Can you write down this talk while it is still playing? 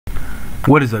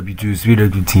What is up, YouTube? It's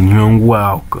VW here, and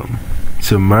welcome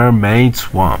to Mermaid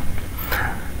Swamp.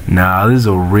 Now, this is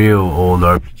a real old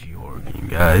RPG horror game,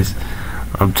 guys.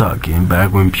 I'm talking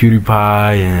back when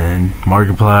PewDiePie and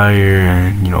Markiplier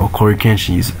and, Corey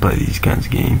Kenshin used to play these kinds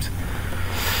of games.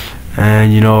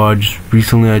 And,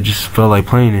 I just felt like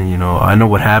playing it, I know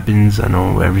what happens, I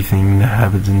know everything that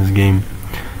happens in this game.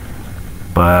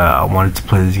 But I wanted to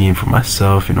play this game for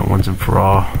myself, once and for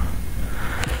all,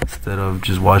 instead of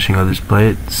just watching others play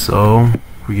it. So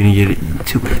we're gonna get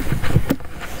into it.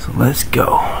 So let's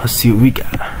go. Let's see what we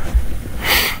got.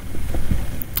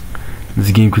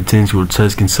 This game contains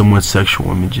grotesque and somewhat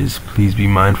sexual images. Please be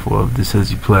mindful of this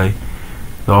as you play.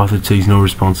 The author takes no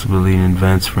responsibility in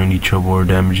advance for any trouble or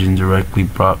damage indirectly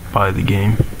brought by the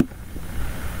game.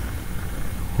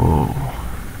 Whoa.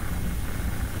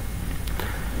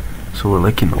 So we're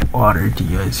like in the water. Do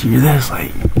you guys hear this?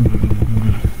 Like,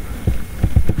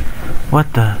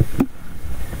 what the?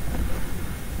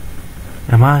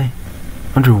 Am I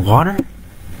underwater?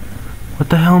 What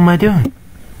the hell am I doing?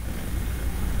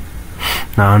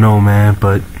 I don't know, man,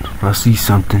 but I see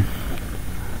something.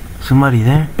 Somebody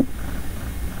there?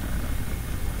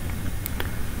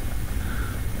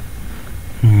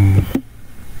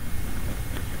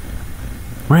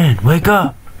 Rin, wake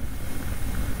up!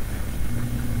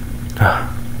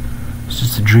 It's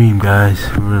just a dream,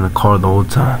 guys. We were in the car the whole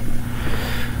time.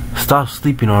 Stop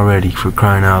sleeping already, for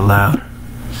crying out loud.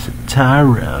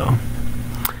 Tyro.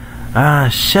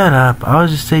 Shut up. I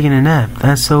was just taking a nap.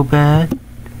 That's so bad.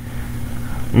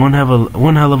 One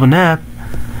hell of a nap.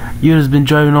 You have been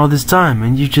driving all this time,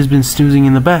 and you've just been snoozing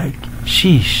in the back.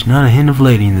 Sheesh, not a hint of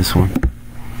lady in this one.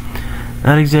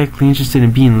 Not exactly interested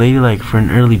in being ladylike for an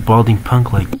early balding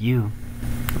punk like you.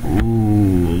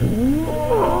 Ooh.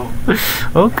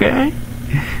 Okay.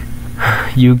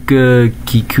 Yuka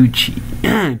Kikuchi.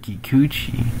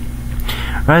 Kikuchi.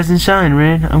 Rise and shine,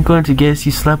 Rin. I'm going to guess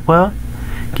you slept well?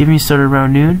 Given you started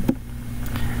around noon?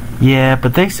 Yeah,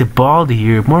 but thanks to Baldy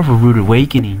here, more of a rude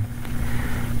awakening.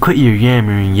 Quit your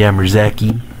yammering,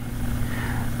 Yamazaki.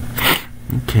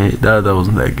 Okay, that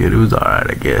wasn't that good. It was alright,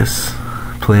 I guess.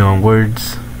 Play on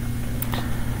words.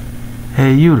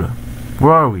 Hey, Yuta.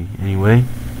 Where are we, anyway?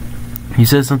 You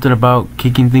said something about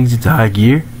kicking things into high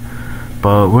gear,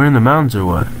 but we're in the mountains or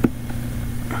what?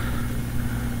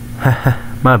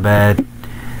 My bad.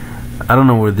 I don't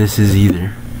know where this is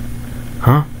either.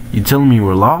 Huh? You telling me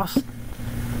we're lost?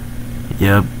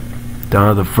 Yep. Don't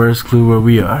have the first clue where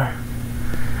we are.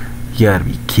 You gotta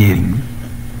be kidding me.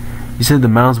 You said the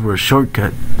mountains were a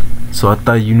shortcut, so I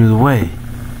thought you knew the way.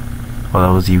 Well,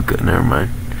 that was Yuka. Never mind.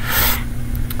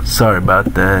 Sorry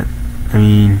about that. I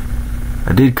mean,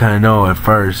 I did kind of know at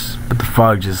first, but the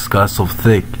fog just got so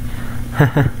thick.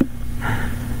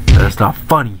 That's not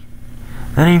funny.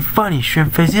 That ain't funny,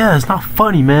 shrimp face. Yeah, it's not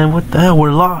funny, man. What the hell?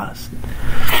 We're lost.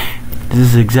 This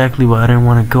is exactly why I didn't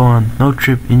want to go on no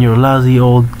trip in your lousy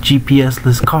old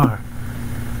GPS-less car.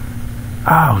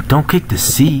 Ow, don't kick the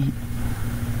seat.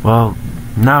 Well,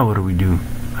 now what do we do?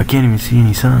 I can't even see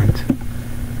any signs.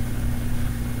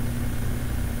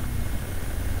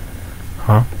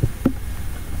 Huh?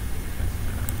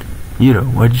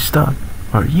 Yuta, why'd you stop?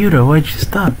 Or Yuta, why'd you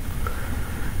stop?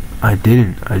 I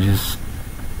didn't. I just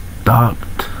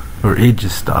stopped. Or it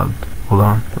just stopped. Hold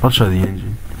on. I'll try the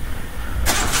engine.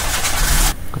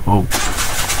 Oh.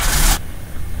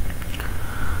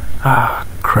 Ah,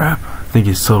 crap. I think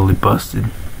it's totally busted.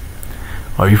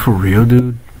 Are you for real,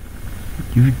 dude?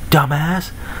 You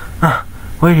dumbass?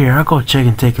 Wait here. I'll go check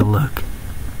and take a look.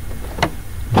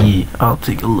 Yeah, I'll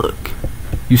take a look.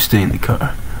 You stay in the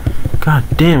car. God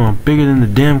damn, I'm bigger than the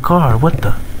damn car. What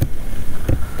the?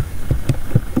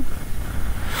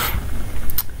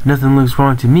 Nothing looks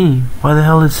wrong to me. Why the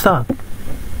hell did it stop?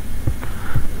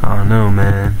 I don't know,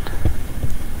 man.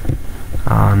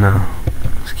 I don't know.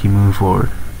 Let's keep moving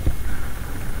forward.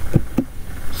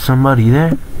 Somebody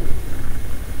there?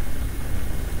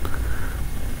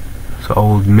 It's an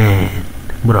old man.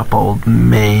 What up, old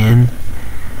man?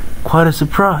 Quite a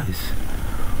surprise.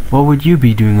 What would you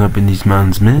be doing up in these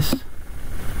mountains, miss?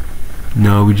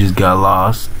 No, we just got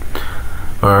lost.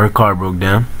 Or our car broke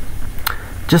down.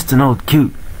 Just an old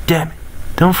coot. Damn it.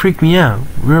 Don't freak me out.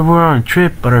 We're on a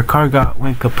trip, but our car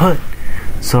went kaput.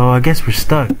 So I guess we're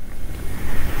stuck.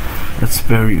 That's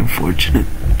very unfortunate.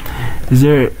 Is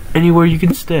there anywhere you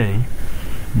can stay?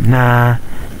 Nah.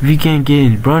 If you can't get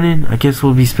in running, I guess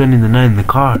we'll be spending the night in the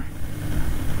car.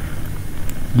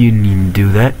 You didn't even do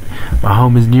that. My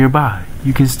home is nearby.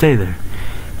 You can stay there.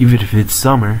 Even if it's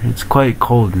summer, it's quite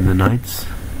cold in the nights.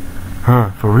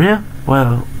 Huh, for real?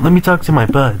 Well, let me talk to my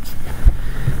buds.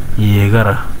 Yeah,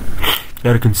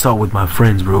 Gotta consult with my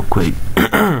friends real quick.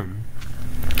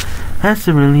 That's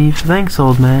a relief. Thanks,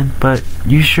 old man. But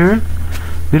you sure?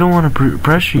 We don't want to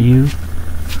pressure you.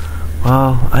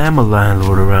 Well, I am a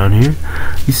landlord around here.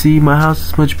 You see, my house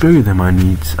is much bigger than my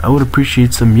needs. I would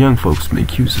appreciate some young folks to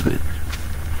make use of it.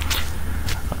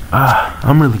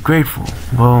 I'm really grateful.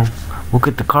 Well, we'll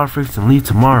get the car fixed and leave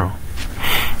tomorrow.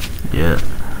 Yeah.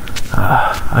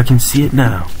 I can see it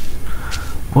now.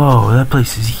 Whoa, that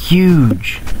place is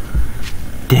huge.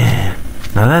 Damn.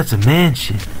 Now that's a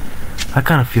mansion. I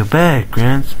kind of feel bad,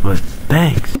 Gramps, but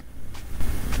thanks.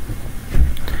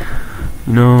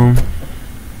 You know...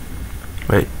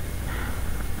 Wait.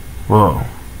 Whoa.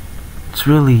 It's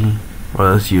really...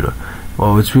 Well, that's you.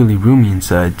 Whoa, it's really roomy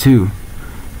inside, too.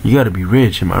 You gotta be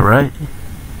rich, am I right?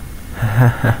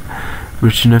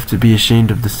 Rich enough to be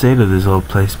ashamed of the state of this old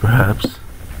place, perhaps.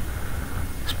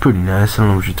 It's pretty nice. I don't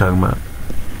know what you're talking about.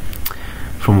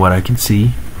 From what I can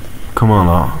see. Come on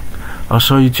along. I'll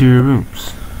show you to your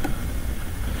rooms.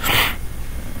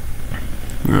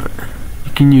 You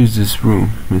can use this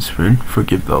room, Miss Rin.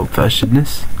 Forgive the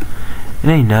old-fashionedness. It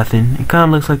ain't nothing. It kinda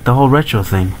looks like the whole retro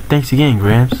thing. Thanks again,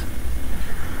 Gramps.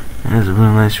 And there's a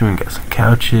really nice room. Got some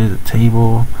couches, a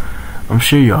table. I'm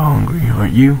sure you're hungry,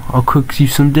 aren't you? I'll cook you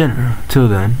some dinner. Till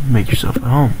then, make yourself at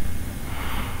home.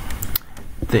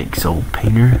 Thanks, old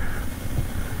painter.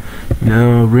 You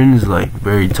know, Rin is like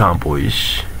very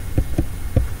tomboyish.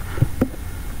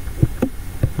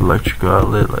 Electrical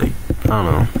outlet, like, I don't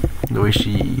know, the way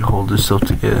she holds herself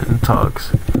together and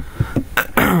talks.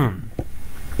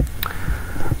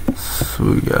 So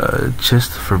we got a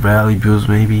chest for valuables,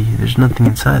 maybe. There's nothing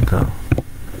inside though.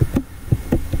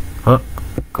 Oh,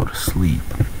 go to sleep.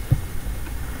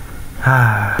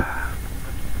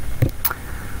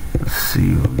 Let's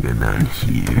see what we got down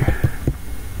here.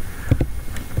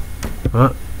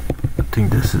 Oh, I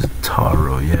think this is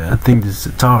Taro. Yeah, I think this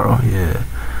is Taro. Yeah,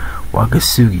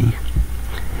 Wakasugi.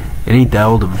 It ain't that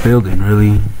old of a building,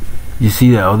 really. You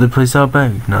see that other place out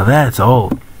back? Now that's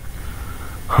old.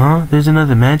 Huh? There's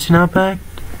another mansion out back?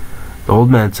 The old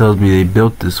man tells me they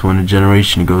built this one a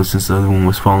generation ago since the other one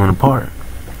was falling apart.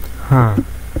 Huh.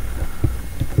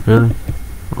 Really?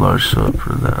 A large sofa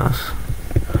for the house.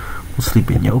 We'll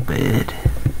sleep in your bed.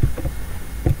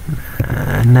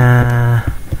 Nah.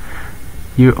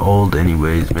 You're old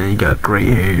anyways, man. You got gray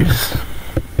hairs.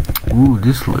 Ooh,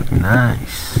 this look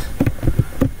nice.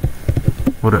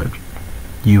 What up,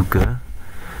 Yuka?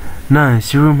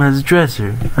 Nice, your room has a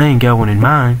dresser. I ain't got one in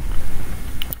mine.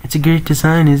 It's a great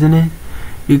design, isn't it?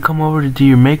 You can come over to do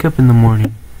your makeup in the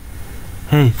morning.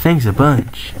 Hey, thanks a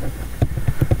bunch.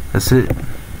 That's it.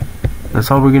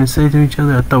 That's all we're gonna say to each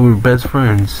other? I thought we were best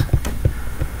friends.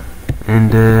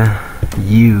 And,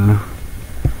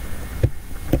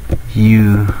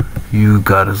 you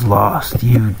got us lost,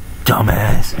 you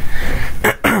dumbass.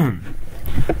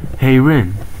 Hey,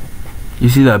 Rin. You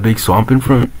see that big swamp in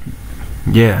front?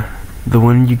 Yeah, the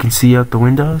one you can see out the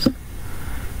windows?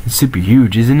 It's super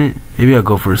huge, isn't it? Maybe I'll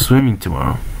go for a swimming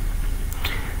tomorrow.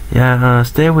 Yeah,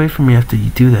 stay away from me after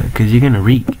you do that, cause you're gonna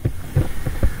reek.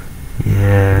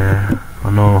 Yeah, I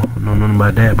know nothing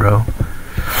about that, bro.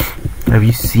 Have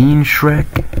you seen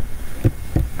Shrek?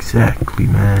 Exactly,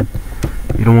 man.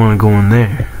 You don't want to go in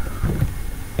there.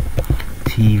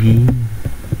 TV.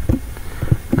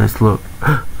 Nice look.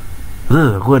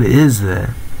 Ugh, what is that?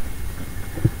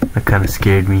 That kind of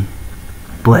scared me.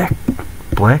 Black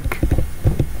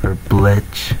or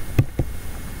Bletch?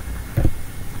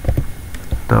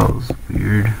 That was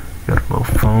weird. Got a little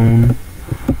phone.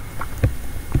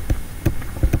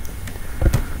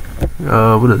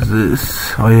 What is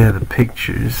this? Oh yeah, the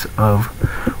pictures of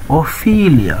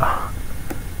Ophelia.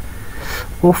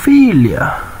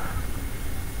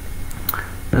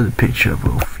 Another picture of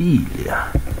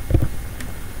Ophelia.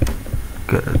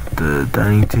 Got the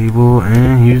dining table,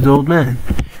 and here's the old man.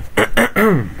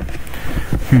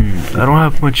 I don't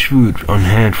have much food on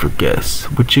hand for guests.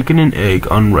 Would chicken and egg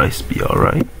on rice be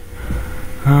alright?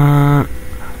 I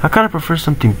kinda prefer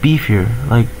something beefier,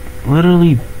 like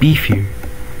literally beefier.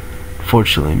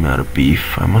 Fortunately, I'm out of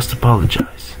beef. I must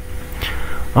apologize.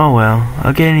 Oh well,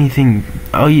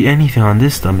 I'll eat anything on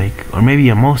this stomach, or maybe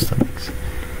on most stomachs.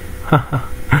 Haha.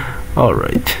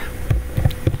 Alright.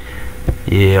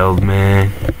 Yeah, old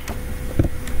man.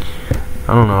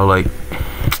 I don't know, like,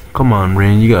 come on,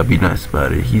 Rin, you gotta be nice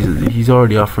about it. He's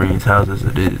already offering his house as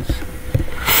it is.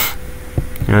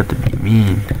 You have to be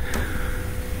mean.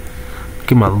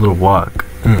 Look at my little walk.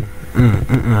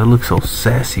 I look so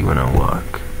sassy when I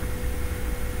walk.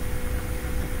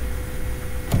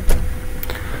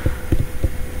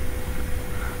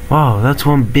 Wow, that's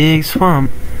one big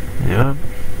swamp. Yep.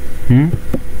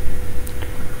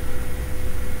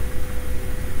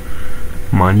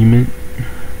 monument?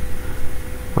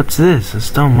 What's this? A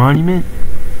stone monument?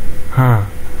 Huh.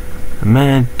 A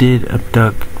man did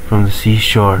abduct from the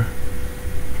seashore.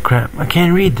 Crap, I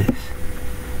can't read this.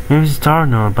 Maybe Mr. Taro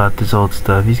knows about this old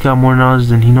stuff. He's got more knowledge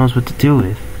than he knows what to do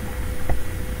with.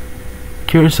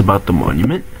 Curious about the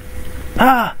monument?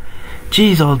 Ah!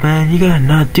 Jeez, old man, you gotta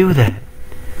not do that.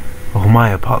 Oh, my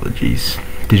apologies.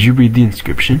 Did you read the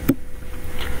inscription?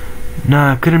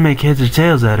 Nah, I couldn't make heads or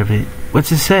tails out of it.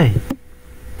 What's it say?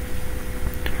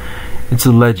 It's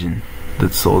a legend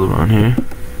that's sold around here.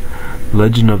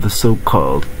 Legend of the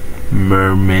so-called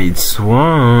Mermaid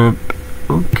Swamp.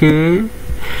 Okay.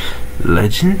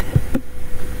 Legend?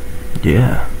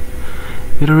 Yeah.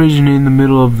 It originated in the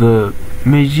middle of the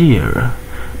Meiji era.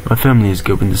 My family has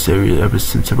governed this area ever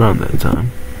since around that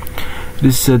time. It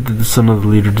is said that the son of the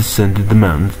leader descended the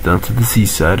mountains down to the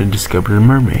seaside and discovered a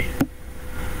mermaid.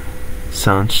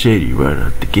 Sounds shady right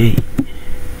out the gate.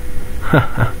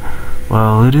 Haha.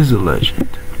 Well, it is a legend.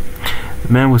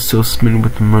 The man was so smitten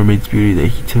with the mermaid's beauty that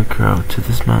he took her out to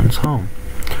this mountain's home.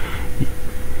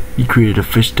 He created a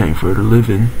fish tank for her to live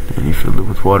in, and he filled it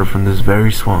with water from this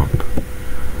very swamp.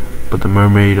 But the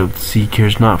mermaid of the sea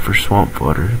cares not for swamp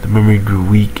water. The mermaid grew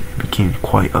weak and became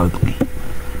quite ugly.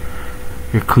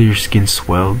 Her clear skin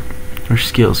swelled, her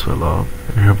scales fell off,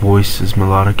 and her voice, as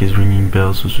melodic as ringing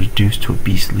bells, was reduced to a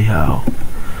beastly howl.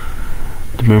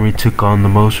 The mermaid took on the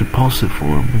most repulsive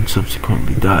form and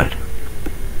subsequently died.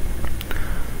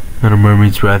 Now, a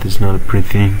mermaid's wrath is not a pretty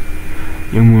thing.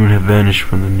 Young women have vanished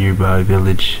from the nearby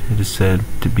village. It is said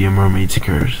to be a mermaid's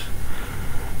curse.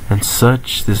 And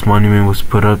such, this monument was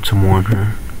put up to mourn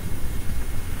her.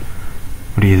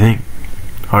 What do you think?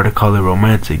 Hard to call it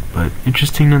romantic, but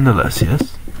interesting nonetheless,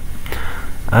 yes?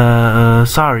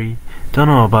 Sorry. Don't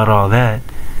know about all that.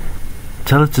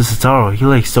 Tell it to Satoru. He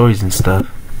likes stories and stuff.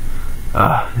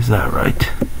 Ah, is that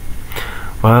right?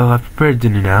 Well, I've prepared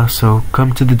dinner now, so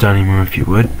come to the dining room if you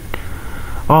would.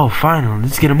 Oh, finally,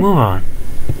 let's get a move on.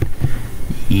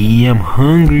 Yeah, I'm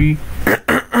hungry.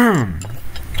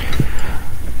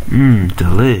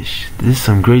 Delish. This is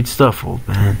some great stuff, old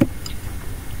man.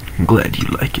 I'm glad you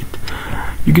like it.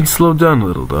 You can slow down a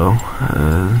little, though.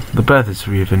 The bath is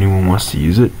free if anyone wants to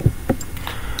use it.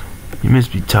 You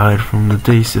must be tired from the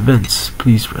day's events.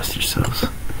 Please rest yourselves.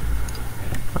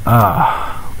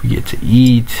 Ah, we get to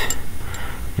eat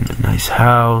in a nice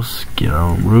house, get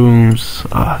our own rooms.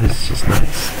 Ah, this is just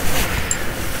nice.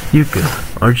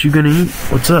 Yuka, aren't you gonna eat?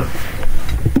 What's up?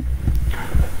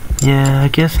 Yeah, I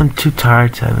guess I'm too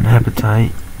tired to have an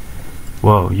appetite.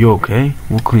 Whoa, you okay?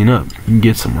 We'll clean up. You can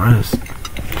get some rest.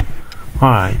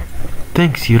 Alright.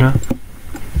 Thanks, Yuta.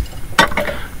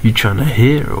 You trying to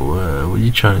hit or what? What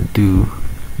you trying to do,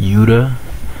 Yuta?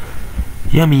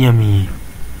 Yummy, yummy.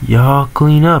 Y'all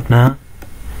clean up now.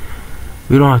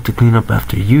 We don't have to clean up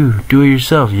after you. Do it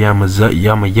yourself,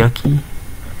 Yamazaki.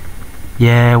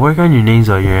 Yeah, work on your names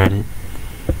while you're at it.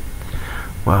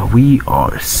 Wow, we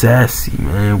are sassy,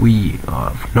 man. We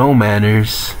have no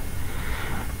manners.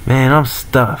 Man, I'm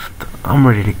stuffed. I'm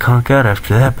ready to conk out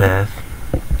after that bath.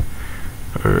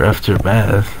 Or after a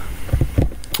bath.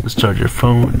 Let's charge your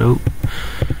phone. Nope.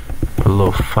 A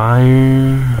little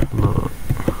fire. A little...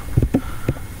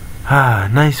 Ah,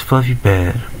 nice fluffy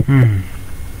bed. Man,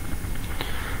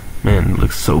 it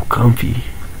looks so comfy.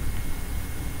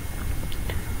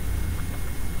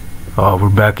 Oh, we're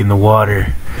back in the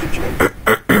water.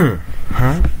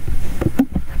 Huh?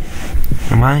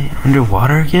 Am I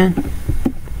underwater again?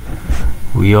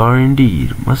 We are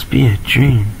indeed. Must be a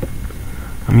dream.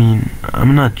 I mean,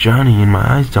 I'm not drowning and my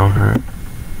eyes don't hurt.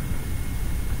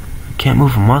 I can't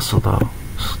move a muscle though.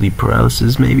 Sleep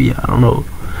paralysis maybe? I don't know.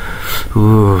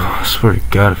 Ooh, I swear to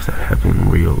God if that happened in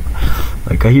real.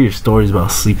 Like, I hear stories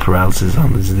about sleep paralysis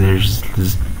on this. There's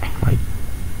this, like,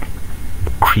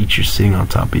 creature sitting on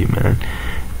top of you, man.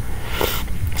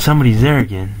 Somebody's there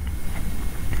again.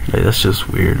 Like, that's just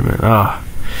weird, man. Ah,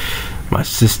 my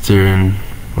sister and...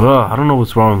 I don't know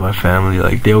what's wrong with my family.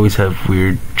 Like, they always have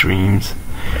weird dreams.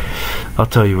 I'll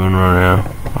tell you when we're out.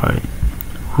 Alright.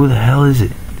 Who the hell is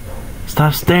it?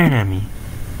 Stop staring at me.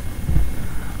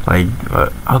 Like,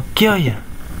 I'll kill you.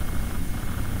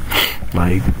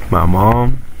 Like, my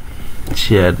mom,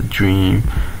 she had a dream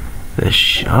that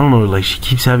I don't know, like, she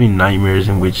keeps having nightmares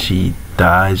in which she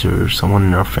dies or someone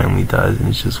in our family dies, and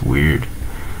it's just weird.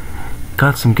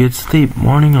 Got some good sleep.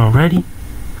 Morning already?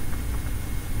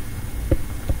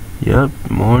 Yep,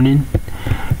 morning.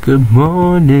 Good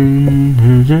morning.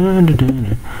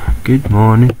 Good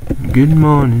morning. Good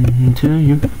morning to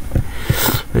you.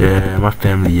 Yeah, my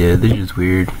family, yeah, they're just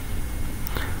weird.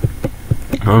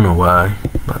 I don't know why.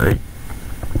 Like,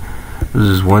 There was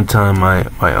this one time my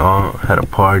aunt had a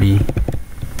party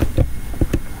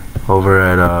over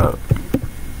at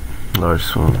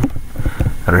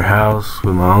at her house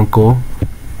with my uncle,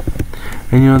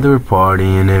 and they were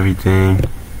partying and everything.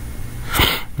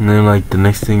 And then like the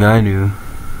next thing I knew,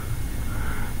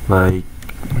 like,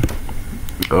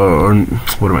 or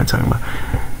what am I talking about?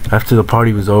 After the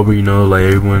party was over, like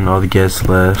everyone, all the guests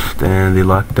left and they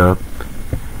locked up.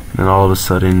 And all of a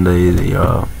sudden they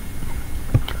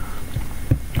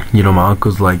my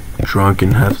uncle's like drunk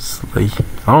and like,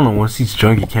 I don't know, once he's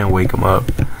drunk you can't wake him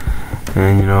up.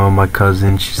 And my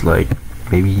cousin, she's like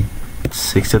maybe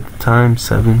 6 at the time,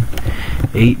 7,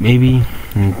 8 maybe,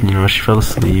 and she fell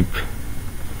asleep.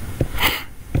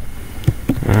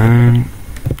 And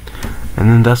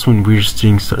then that's when weird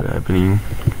things started happening.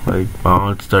 Like my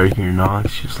aunt started hearing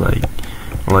knocks. She's like,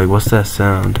 I'm like, what's that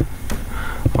sound?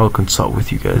 I'll consult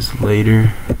with you guys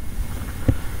later.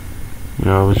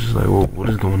 I was just like, well, what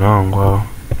is going on? Wow,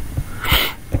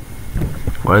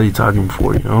 why are they talking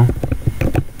for?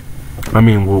 I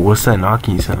mean, what's that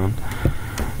knocking sound?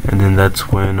 And then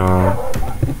that's when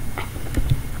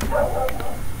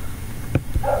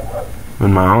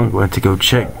my aunt went to go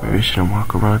check. Maybe I shouldn't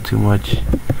walk around too much.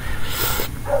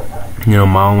 My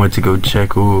aunt went to go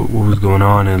check what was going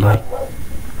on, and like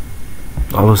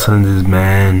all of a sudden this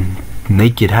man,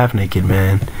 half naked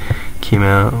man, came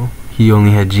out. He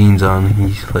only had jeans on.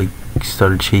 He's like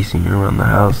started chasing her around the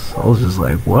house. I was just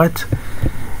like, what?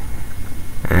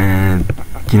 And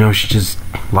she just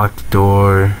locked the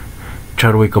door,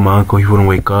 tried to wake up my uncle. He wouldn't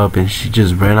wake up, and she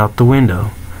just ran out the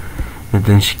window. And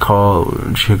then she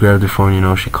grabbed her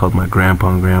phone. She called my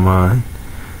grandpa and grandma, and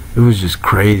it was just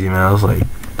crazy, man. I was like,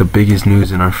 the biggest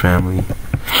news in our family.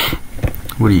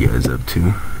 What are you guys up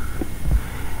to?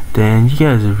 Dan, you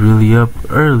guys are really up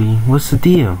early. What's the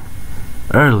deal?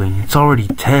 Early? It's already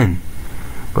 10.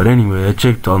 But anyway, I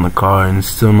checked on the car and it's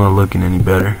still not looking any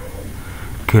better.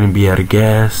 Couldn't be out of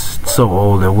gas. It's so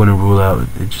old I wouldn't rule out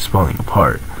it just falling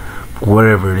apart. But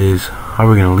whatever it is, how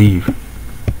are we gonna leave?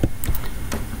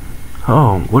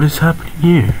 Oh, what is happening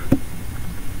here?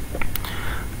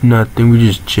 Nothing, we're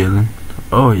just chilling.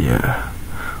 Oh yeah.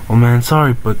 Oh man,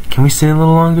 sorry, but can we stay a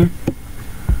little longer?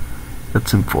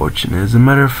 That's unfortunate. As a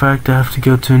matter of fact, I have to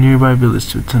go to a nearby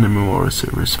village to attend a memorial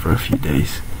service for a few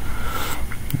days.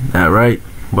 That right?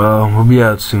 Well, we'll be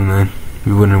out soon then.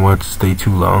 We wouldn't want to stay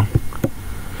too long.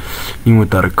 Even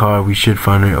without a car, we should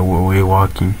find a way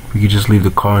walking. We could just leave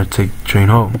the car and take the train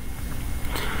home.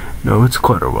 No, it's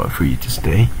quite a while for you to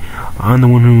stay. I'm the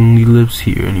one who only lives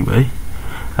here anyway.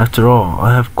 After all,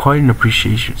 I have quite an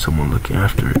appreciation for someone looking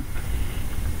after it.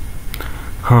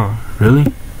 Huh,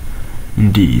 really?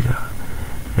 Indeed.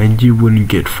 And you wouldn't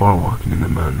get far walking in the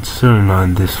mountains, certainly not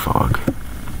in this fog.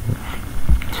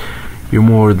 You're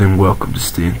more than welcome to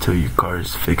stay until your car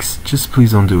is fixed. Just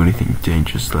please don't do anything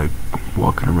dangerous like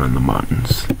walking around the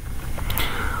mountains.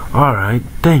 Alright,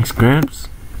 thanks, Gramps.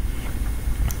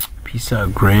 Peace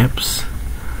out, Gramps.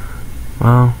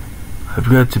 Well, I've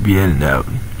got to be heading out.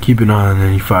 Keep an eye on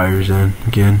any fires, and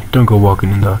again, don't go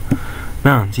walking in the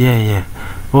mountains. Yeah.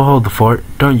 We'll hold the fort,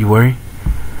 don't you worry.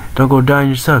 Don't go dying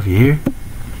yourself, you hear?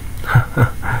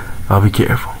 I'll be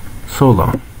careful. So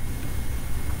long.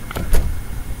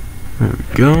 There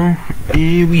we go.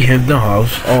 And we have the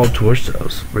house all to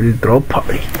ourselves. Ready to throw a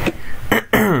party.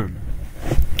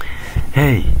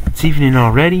 Hey, it's evening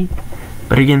already.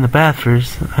 Better get in the bath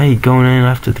first. I ain't going in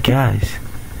after the guys.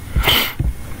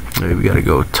 Hey, we gotta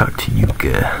go talk to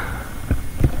Yuka.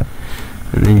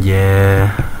 And then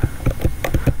yeah,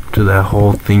 after that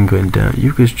whole thing went down,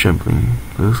 Yuka's trembling.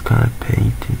 Looks kind of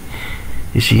painted.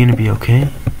 Is she gonna be okay?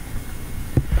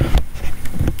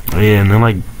 Oh yeah, and then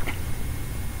like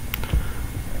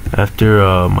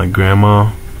after my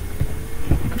grandma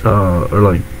or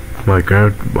like my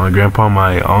grandpa,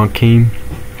 my aunt came,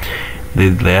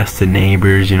 they asked the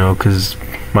neighbors, cause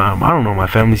I don't know, my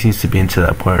family seems to be into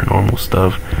that paranormal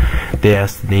stuff. They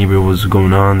asked the neighbor what's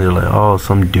going on. They're like, oh,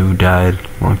 some dude died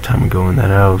a long time ago in that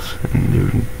house,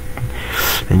 and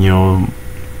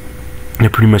they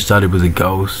pretty much thought it was a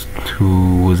ghost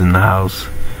who was in the house.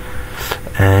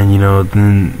 And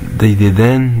then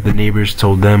the neighbors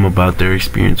told them about their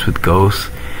experience with ghosts,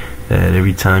 that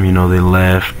every time they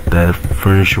left, that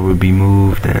furniture would be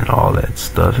moved and all that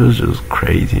stuff. It was just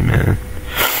crazy, man.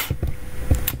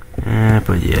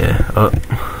 But yeah,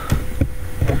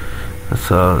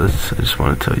 that's all. I just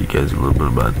want to tell you guys a little bit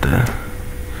about that.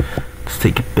 Let's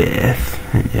take a bath.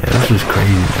 And yeah, this was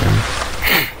crazy, man.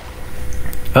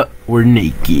 We're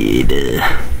naked.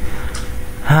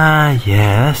 Yeah,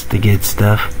 that's the good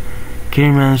stuff.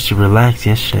 Gary managed to relax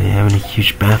yesterday. Having a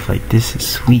huge bath like this is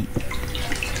sweet.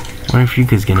 Wonder if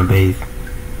Yuka's gonna bathe.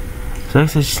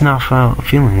 Sucks that she's not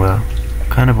feeling well.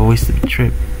 Kind of a waste of a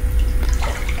trip.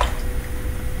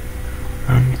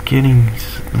 I'm getting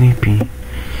sleepy.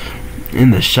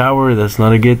 In the shower, that's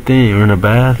not a good thing. Or in a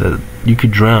bath, you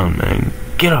could drown, man.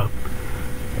 Get up.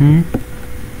 The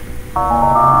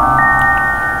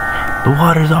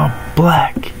water's all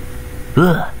black.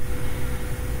 Ugh.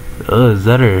 Is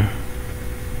that her?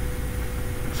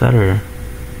 Is that her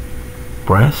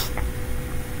breast?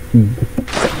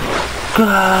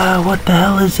 God, what the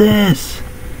hell is this?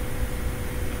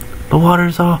 The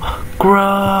water's all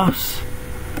gross.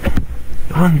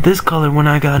 It wasn't this color when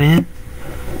I got in.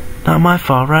 Not my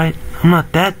fault, right? I'm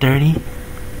not that dirty.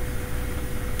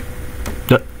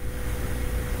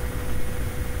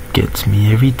 Gets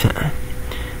me every time.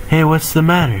 Hey, what's the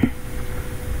matter?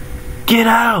 Get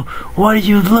out! What are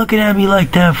you looking at me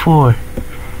like that for?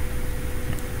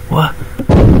 What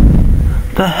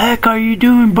the heck are you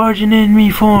doing barging in me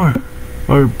for?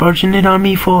 Or barging it on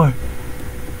me for?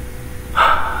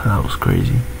 That was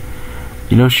crazy.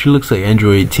 You know, she looks like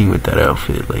Android 18 with that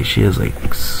outfit. Like, she has like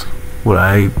what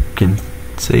I can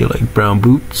say like brown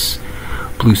boots,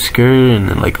 blue skirt, and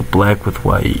then like a black with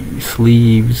white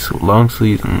sleeves, long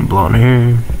sleeves, and blonde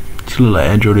hair. She look like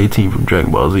Android 18 from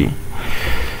Dragon Ball Z.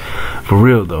 For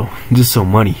real though, just so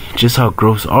muddy. Just how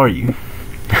gross are you?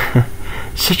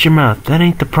 Shut your mouth, that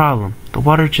ain't the problem. The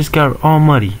water just got all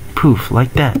muddy. Poof,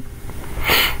 like that.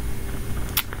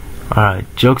 Alright,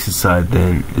 jokes aside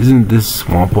then, isn't this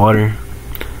swamp water?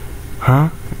 Huh?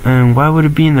 And why would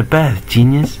it be in the bath,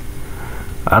 genius?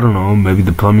 I don't know, maybe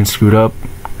the plumbing screwed up.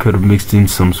 Could have mixed in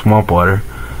some swamp water.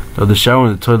 Though the shower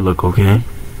and the toilet look okay.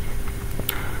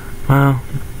 Well,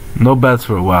 no baths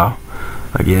for a while.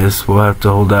 I guess we'll have to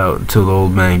hold out until the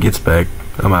old man gets back.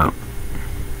 I'm out.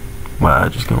 Wow,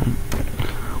 just gonna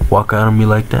walk out on me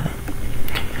like that?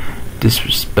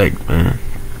 Disrespect, man.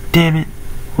 Damn it.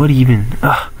 What even?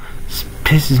 Ugh, this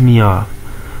pisses me off.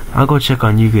 I'll go check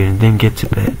on Yuka and then get to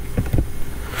bed.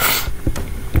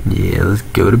 Yeah, let's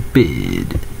go to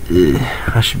bed.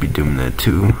 I should be doing that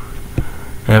too.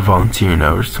 I have volunteering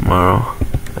hours tomorrow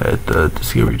at the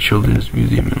Discovery Children's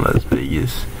Museum in Las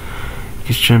Vegas.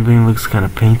 Because Trembling looks kind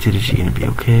of painted. Is she gonna be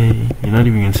okay? You're not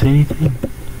even gonna say anything?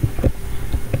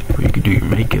 Or you could do your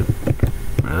makeup.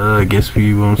 I guess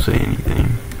we won't say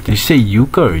anything. Did you say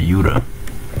Yuka or Yuta?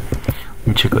 Let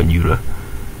me check on Yuta.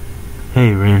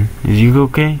 Hey Rin, is Yuka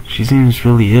okay? She seems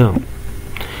really ill.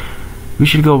 We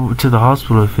should go to the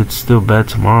hospital if it's still bad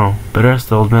tomorrow. Better ask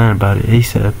the old man about it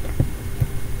ASAP.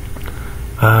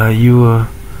 You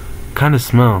kinda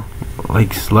smell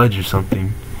like sludge or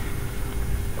something.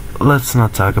 Let's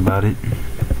not talk about it.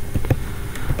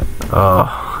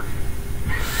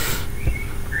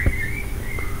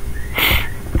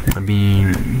 I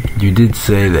mean, you did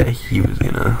say that he was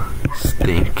gonna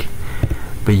stink,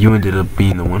 but you ended up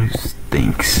being the one who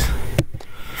stinks.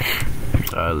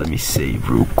 Alright, let me save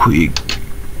real quick.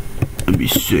 Let me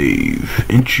save.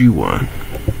 Entry 1.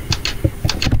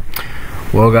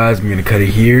 Well guys, I'm gonna cut it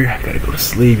here. I gotta go to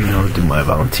sleep, you know, do my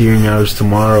volunteering hours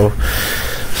tomorrow.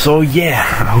 So yeah,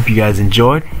 I hope you guys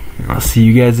enjoyed. I'll see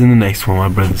you guys in the next one, my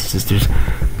brothers and sisters.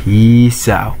 Peace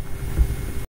out.